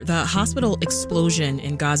The hospital explosion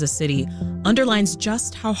in Gaza City underlines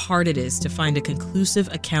just how hard it is to find a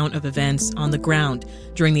conclusive account of events on the ground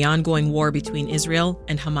during the ongoing war between Israel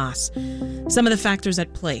and Hamas. Some of the factors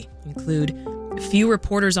at play include few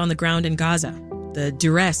reporters on the ground in Gaza, the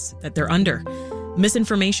duress that they're under,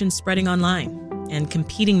 misinformation spreading online, and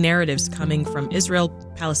competing narratives coming from Israel,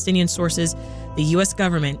 Palestinian sources, the U.S.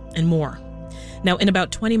 government, and more. Now, in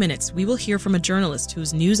about 20 minutes, we will hear from a journalist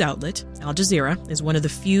whose news outlet, Al Jazeera, is one of the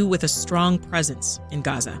few with a strong presence in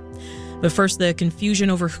Gaza. But first, the confusion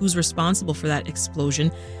over who's responsible for that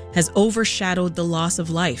explosion has overshadowed the loss of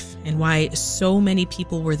life and why so many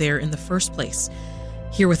people were there in the first place.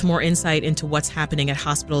 Here with more insight into what's happening at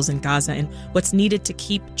hospitals in Gaza and what's needed to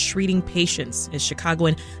keep treating patients is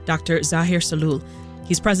Chicagoan Dr. Zahir Salul.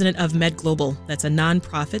 He's president of Med Global. That's a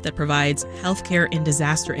nonprofit that provides healthcare in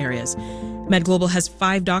disaster areas. Med Global has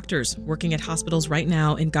 5 doctors working at hospitals right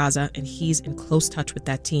now in Gaza, and he's in close touch with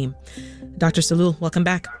that team. Dr. Salul, welcome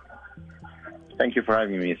back. Thank you for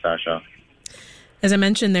having me, Sasha. As I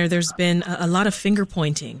mentioned there's been a lot of finger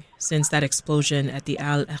pointing since that explosion at the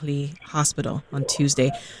Al Ahli hospital on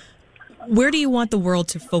Tuesday. Where do you want the world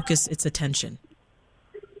to focus its attention?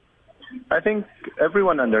 I think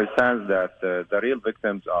everyone understands that the real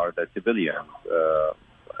victims are the civilians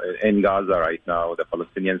in Gaza right now, the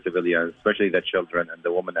Palestinian civilians, especially the children and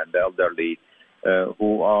the women and the elderly,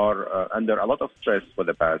 who are under a lot of stress for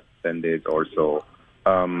the past 10 days or so.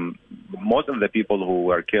 Most of the people who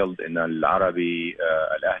were killed in Al Arabi,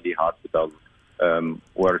 Al Ahli hospital,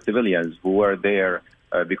 were civilians who were there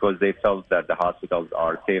because they felt that the hospitals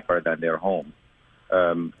are safer than their homes.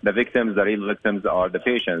 The victims, the real victims, are the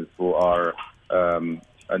patients who are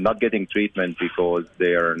not getting treatment because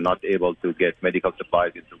they are not able to get medical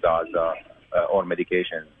supplies into Gaza or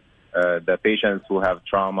medication. The patients who have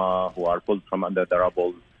trauma, who are pulled from under the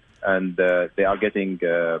rubble, and they are getting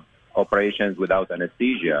operations without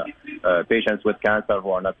anesthesia. Patients with cancer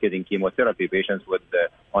who are not getting chemotherapy. Patients with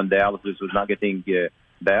on dialysis who are not getting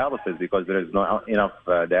dialysis because there is not enough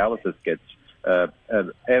dialysis kits.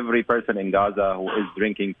 Every person in Gaza who is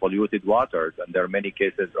drinking polluted waters, and there are many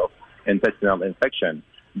cases of intestinal infection.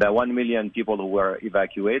 The 1 million people who were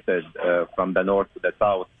evacuated from the north to the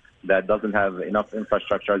south that doesn't have enough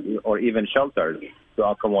infrastructure or even shelters to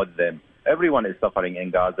accommodate them. Everyone is suffering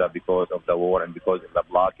in Gaza because of the war and because of the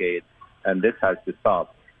blockade, and this has to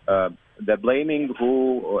stop. The blaming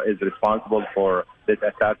who is responsible for this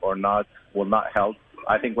attack or not will not help.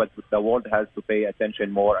 I think what the world has to pay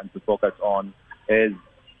attention more and to focus on is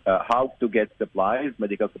how to get supplies,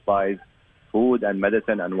 medical supplies, food and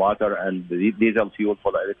medicine and water and diesel fuel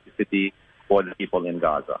for the electricity for the people in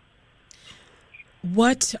Gaza.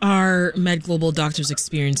 What are Med Global doctors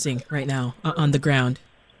experiencing right now on the ground?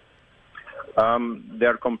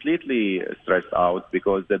 They're completely stressed out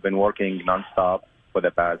because they've been working nonstop for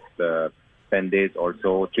the past 10 days or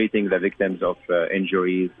so, treating the victims of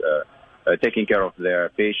injuries, taking care of their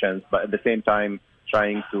patients, but at the same time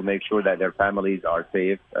trying to make sure that their families are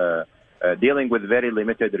safe, dealing with very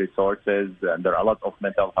limited resources, and there are a lot of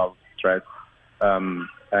mental health stress,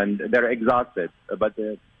 and they're exhausted, but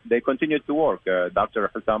they continue to work.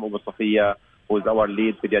 Dr. Hussam Abu Safiya, who is our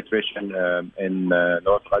lead pediatrician in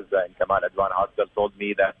North Gaza in Kamal Adwan Hospital, told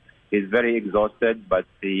me that he's very exhausted, but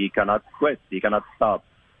he cannot quit, he cannot stop,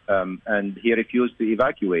 and he refused to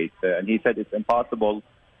evacuate, and he said it's impossible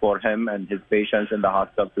for him and his patients in the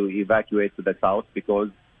hospital to evacuate to the south because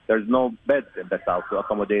there's no beds in the south to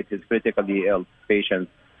accommodate his critically ill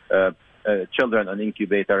patients, children on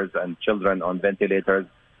incubators and children on ventilators,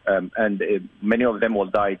 and many of them will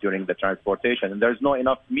die during the transportation. And there's no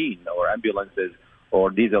enough mean or ambulances or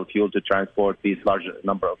diesel fuel to transport these large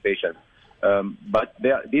number of patients. But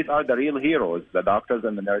these are the real heroes, the doctors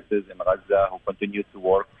and the nurses in Gaza who continue to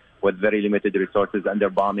work with very limited resources under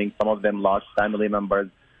bombing. Some of them lost family members.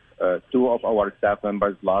 2 of our staff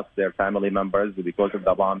members lost their family members because of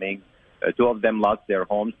the bombing. 2 of them lost their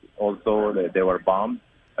homes also. They were bombed.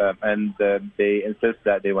 And they insist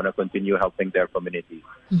that they want to continue helping their communities.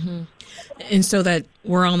 Mm-hmm. And so that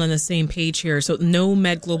we're all on the same page here. So no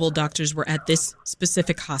Med Global doctors were at this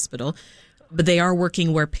specific hospital, but they are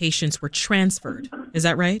working where patients were transferred. Is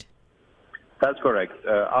that right? That's correct.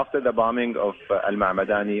 After the bombing of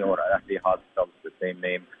Al-Ma'madani or Al-Ahli Hospital, the same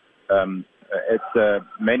name,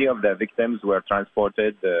 many of the victims were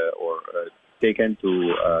transported or taken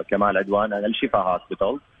to Kamal Adwan and Al-Shifa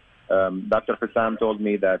Hospital. Dr. Hussam told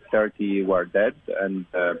me that 30 were dead and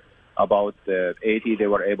about 80 they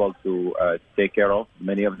were able to take care of.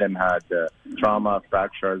 Many of them had trauma,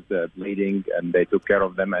 fractures, bleeding, and they took care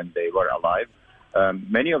of them and they were alive.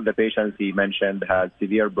 Many of the patients he mentioned had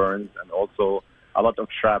severe burns and also a lot of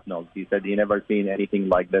shrapnel. He said he never seen anything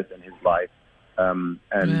like this in his life.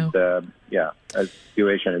 The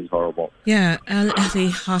situation is horrible. Yeah, Al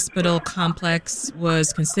Ahli Hospital Complex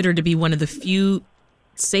was considered to be one of the few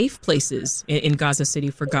safe places in Gaza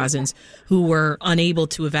City for Gazans who were unable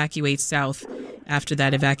to evacuate south after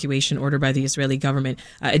that evacuation order by the Israeli government.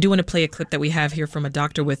 I do want to play a clip that we have here from a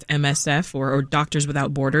doctor with MSF or Doctors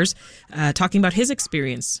Without Borders talking about his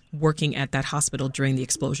experience working at that hospital during the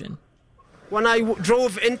explosion. When I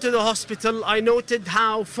drove into the hospital, I noted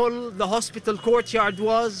how full the hospital courtyard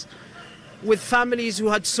was with families who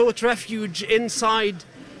had sought refuge inside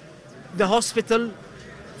the hospital,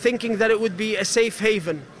 thinking that it would be a safe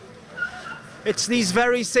haven. It's these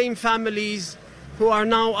very same families who are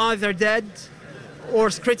now either dead or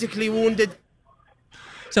critically wounded.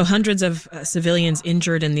 So hundreds of civilians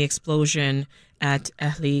injured in the explosion at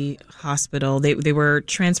Ahli Hospital. They were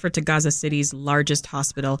transferred to Gaza City's largest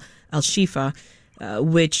hospital, Al-Shifa,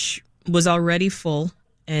 which was already full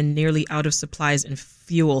and nearly out of supplies and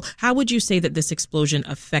fuel. How would you say that this explosion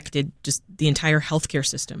affected just the entire healthcare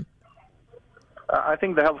system? I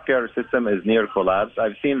think the healthcare system is near collapse.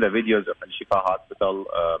 I've seen the videos of Al-Shifa Hospital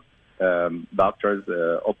doctors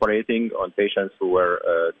operating on patients who were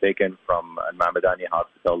taken from Al-Ma'madani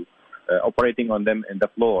Hospital, operating on them in the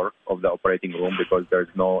floor of the operating room because there's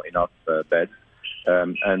no enough beds.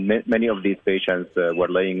 And many of these patients were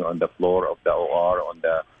laying on the floor of the OR, on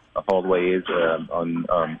the hallways,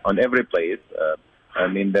 on every place.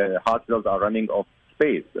 The hospitals are running off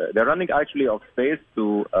space. They're running actually off space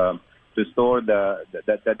to store the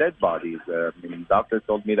dead bodies. Doctors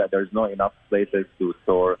told me that there's not enough places to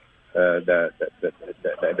store the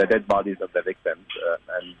dead bodies of the victims,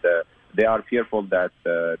 and they are fearful that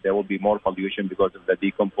there will be more pollution because of the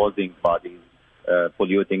decomposing bodies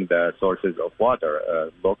polluting the sources of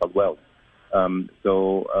water, local wells. I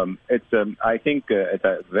think it's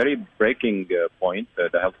a very breaking point, the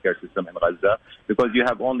healthcare system in Gaza, because you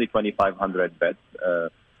have only 2,500 beds.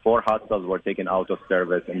 4 hospitals were taken out of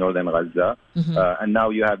service in northern Gaza, and now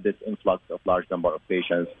you have this influx of large number of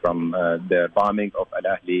patients from the bombing of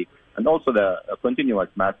Al Ahli and also the continuous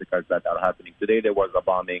massacres that are happening. Today there was a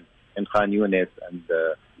bombing in Khan Yunis, and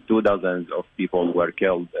 2 dozens of people were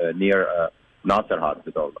killed near Nasser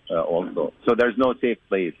Hospital also. So there's no safe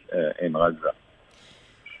place in Gaza.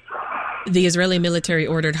 The Israeli military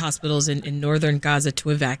ordered hospitals in northern Gaza to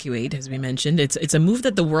evacuate, as we mentioned. It's a move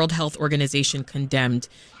that the World Health Organization condemned.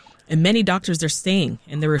 And many doctors are staying,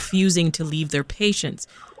 and they're refusing to leave their patients.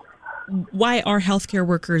 Why are healthcare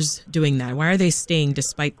workers doing that? Why are they staying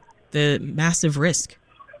despite the massive risk?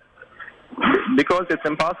 Because it's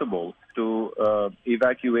impossible to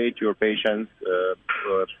evacuate your patients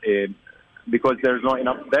because there's not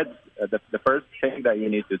enough beds. The first thing that you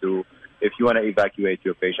need to do if you want to evacuate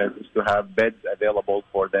your patients is to have beds available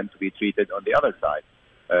for them to be treated on the other side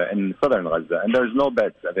in southern Gaza. And there's no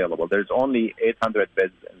beds available. There's only 800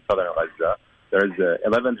 beds in southern Gaza. There's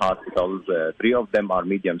 11 hospitals. 3 of them are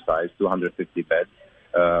medium-sized, 250 beds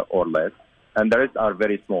or less. And the rest are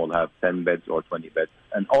very small, have 10 beds or 20 beds.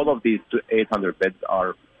 And all of these 800 beds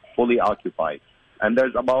are fully occupied. And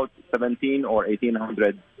there's about 17 or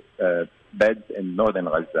 1,800 beds in northern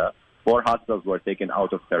Gaza. 4 hospitals were taken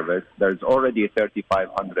out of service. There's already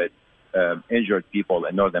 3,500 injured people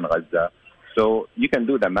in northern Gaza. So you can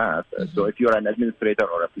do the math. So if you're an administrator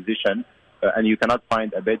or a physician and you cannot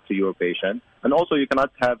find a bed to your patient, and also you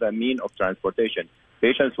cannot have a mean of transportation.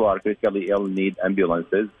 Patients who are critically ill need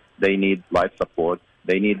ambulances. They need life support.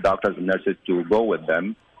 They need doctors and nurses to go with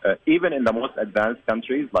them. Even in the most advanced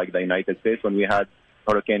countries like the United States, when we had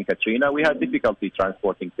Hurricane Katrina, we had difficulty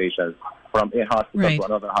transporting patients from a hospital to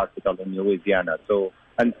another hospital in Louisiana.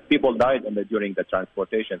 And people died during the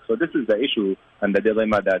transportation. So this is the issue and the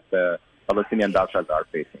dilemma that Palestinian doctors are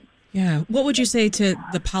facing. Yeah. What would you say to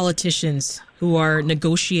the politicians who are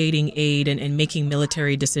negotiating aid and making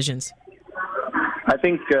military decisions? I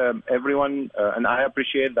think everyone, and I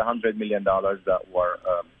appreciate the $100 million that were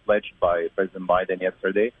pledged by President Biden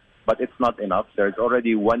yesterday, but it's not enough. There's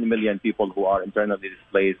already 1 million people who are internally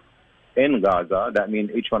displaced in Gaza. That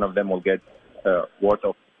means each one of them will get worth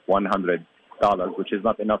of $100, which is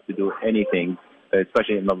not enough to do anything,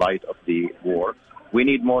 especially in the light of the war. We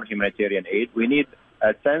need more humanitarian aid. We need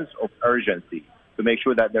a sense of urgency to make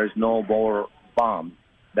sure that there's no more bombs,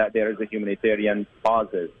 that there is a humanitarian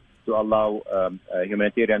pauses to allow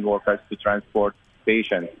humanitarian workers to transport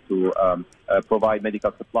patients, to provide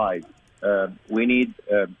medical supplies. We need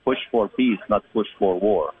push for peace, not push for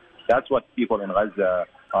war. That's what people in Gaza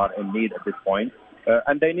are in need at this point.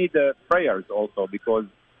 And they need prayers also because,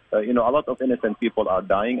 a lot of innocent people are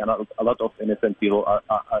dying and a lot of innocent people are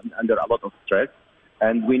under a lot of stress.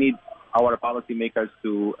 And we need our policymakers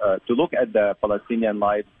to look at the Palestinian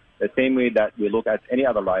life the same way that we look at any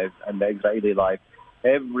other life and the Israeli life.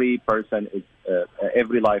 Every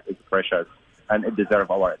life is precious, and it deserves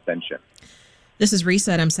our attention. This is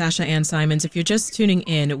Reset. I'm Sasha Ann Simons. If you're just tuning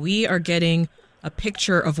in, we are getting a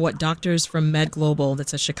picture of what doctors from Med Global,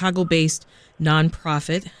 that's a Chicago-based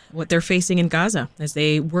nonprofit, what they're facing in Gaza as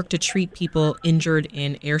they work to treat people injured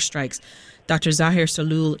in airstrikes. Dr. Zahir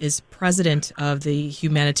Salul is president of the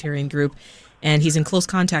humanitarian group, and he's in close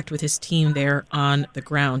contact with his team there on the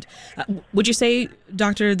ground. Would you say,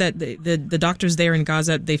 Doctor, that the doctors there in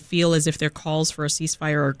Gaza, they feel as if their calls for a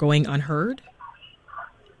ceasefire are going unheard?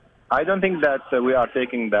 I don't think that we are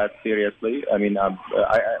taking that seriously. I mean,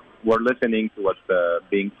 we're listening to what's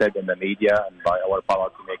being said in the media and by our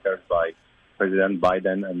policymakers, by President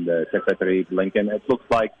Biden and Secretary Blinken. It looks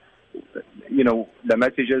like, the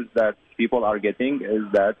messages that people are getting is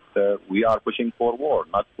that we are pushing for war,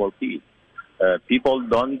 not for peace. People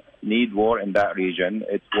don't need war in that region.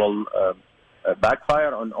 It will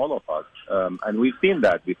backfire on all of us. And we've seen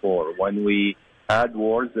that before. When we had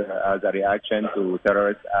wars as a reaction to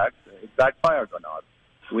terrorist acts, it backfired on us.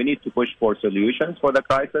 We need to push for solutions for the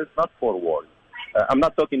crisis, not for wars. I'm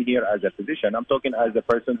not talking here as a physician. I'm talking as a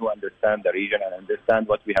person who understands the region and understands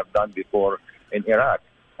what we have done before in Iraq.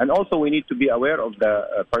 And also we need to be aware of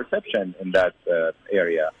the perception in that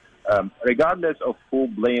area. Regardless of who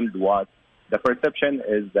blamed what, the perception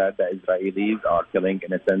is that the Israelis are killing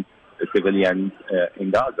innocent civilians in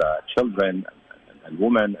Gaza, children and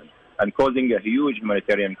women, and causing a huge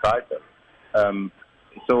humanitarian crisis.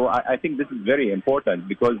 So I think this is very important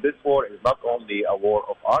because this war is not only a war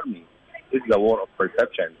of armies, it's a war of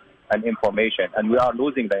perception and information. And we are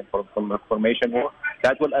losing the information war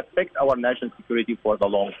that will affect our national security for the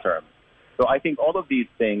long term. So I think all of these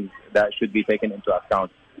things that should be taken into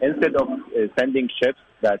account. Instead of sending ships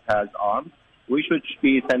that has arms, we should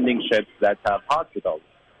be sending ships that have hospitals,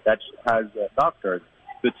 that has doctors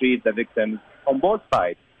to treat the victims on both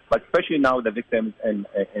sides, but especially now the victims in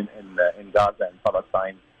Gaza and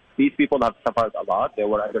Palestine. These people have suffered a lot. They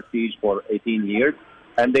were under siege for 18 years,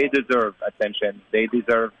 and they deserve attention. They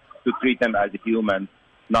deserve to treat them as humans,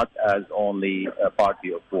 not as only a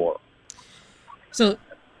party of war. So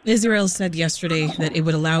Israel said yesterday that it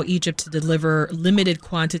would allow Egypt to deliver limited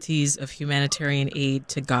quantities of humanitarian aid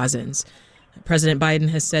to Gazans. President Biden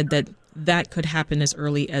has said that that could happen as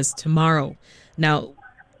early as tomorrow. Now,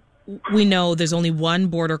 we know there's only one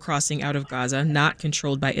border crossing out of Gaza, not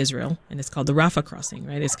controlled by Israel, and it's called the Rafah crossing,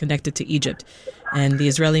 right? It's connected to Egypt. And the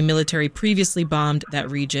Israeli military previously bombed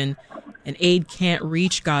that region, and aid can't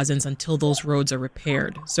reach Gazans until those roads are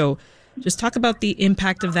repaired. So just talk about the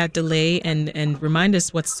impact of that delay and remind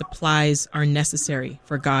us what supplies are necessary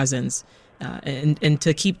for Gazans and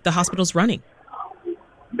to keep the hospitals running.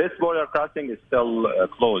 This border crossing is still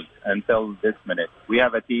closed until this minute. We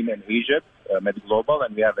have a team in Egypt, Med Global,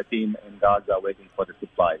 and we have a team in Gaza waiting for the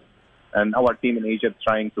supplies. And our team in Egypt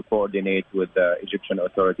trying to coordinate with the Egyptian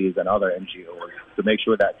authorities and other NGOs to make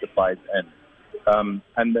sure that supplies in.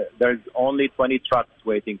 And there's only 20 trucks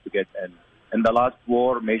waiting to get in. In the last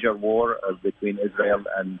war, major war between Israel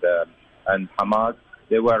and Hamas,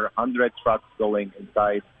 there were 100 trucks going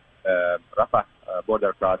inside Rafah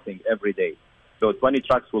border crossing every day. So 20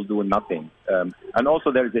 trucks will do nothing. And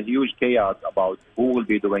also there is a huge chaos about who will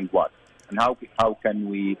be doing what and how can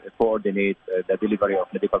we coordinate the delivery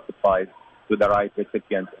of medical supplies to the right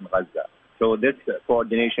recipients in Gaza. So this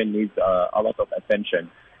coordination needs a lot of attention.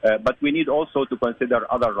 But we need also to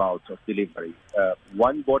consider other routes of delivery.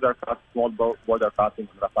 One small border crossing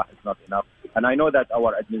in Rafah is not enough. And I know that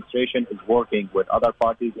our administration is working with other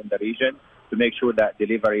parties in the region to make sure that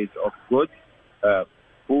deliveries of goods,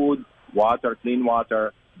 food, water, clean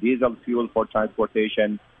water, diesel fuel for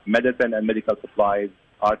transportation, medicine and medical supplies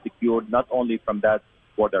are secured not only from that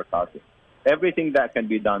border crossing. Everything that can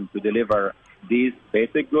be done to deliver these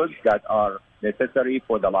basic goods that are necessary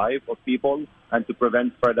for the life of people and to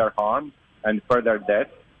prevent further harm and further death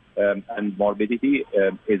and morbidity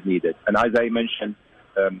is needed. And as I mentioned,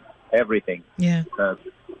 everything,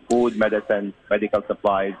 food, medicine, medical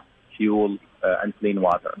supplies, fuel, and clean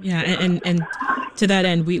water. Yeah, and to that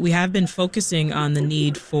end, we have been focusing on the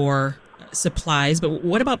need for supplies, but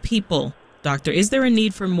what about people, Doctor? Is there a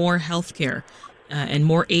need for more healthcare and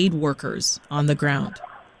more aid workers on the ground?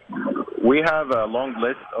 We have a long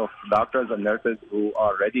list of doctors and nurses who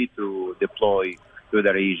are ready to deploy to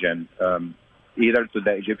the region, either to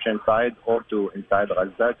the Egyptian side or to inside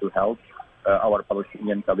Gaza to help our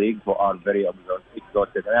Palestinian colleagues who are very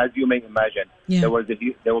exhausted. And as you may imagine, there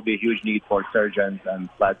will be a huge need for surgeons and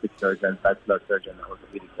plastic surgeons, vascular surgeons, and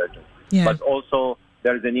orthopedic surgeons. But also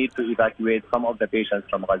there's a need to evacuate some of the patients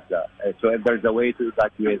from Gaza. So if there's a way to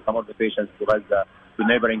evacuate some of the patients to Gaza to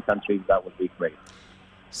neighboring countries, that would be great.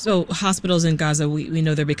 So hospitals in Gaza, we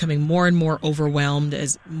know they're becoming more and more overwhelmed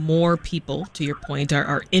as more people, to your point,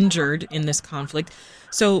 are injured in this conflict.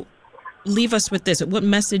 So leave us with this. What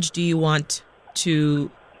message do you want to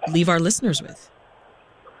leave our listeners with?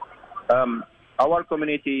 Our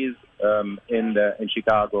communities in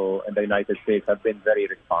Chicago and the United States have been very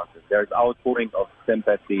responsive. There's outpouring of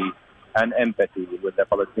sympathy and empathy with the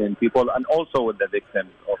Palestinian people and also with the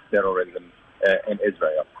victims of terrorism in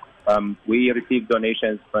Israel. We received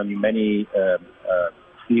donations from many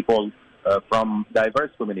people from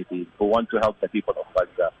diverse communities who want to help the people of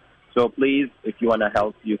Gaza. So please, if you want to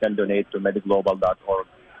help, you can donate to medglobal.org.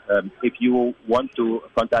 If you want to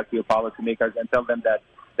contact your policymakers and tell them that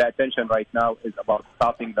the attention right now is about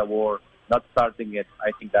stopping the war, not starting it,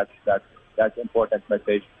 I think that's important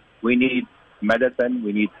message. We need medicine,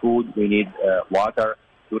 we need food, we need water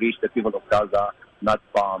to reach the people of Gaza, not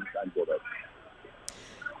bombs and bullets.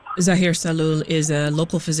 Zahir Salul is a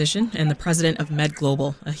local physician and the president of Med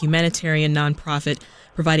Global, a humanitarian nonprofit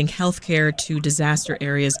providing health care to disaster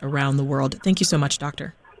areas around the world. Thank you so much,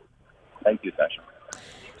 Doctor. Thank you, Sasha.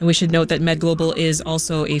 And we should note that Med Global is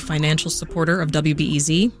also a financial supporter of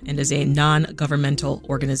WBEZ and is a non-governmental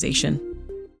organization.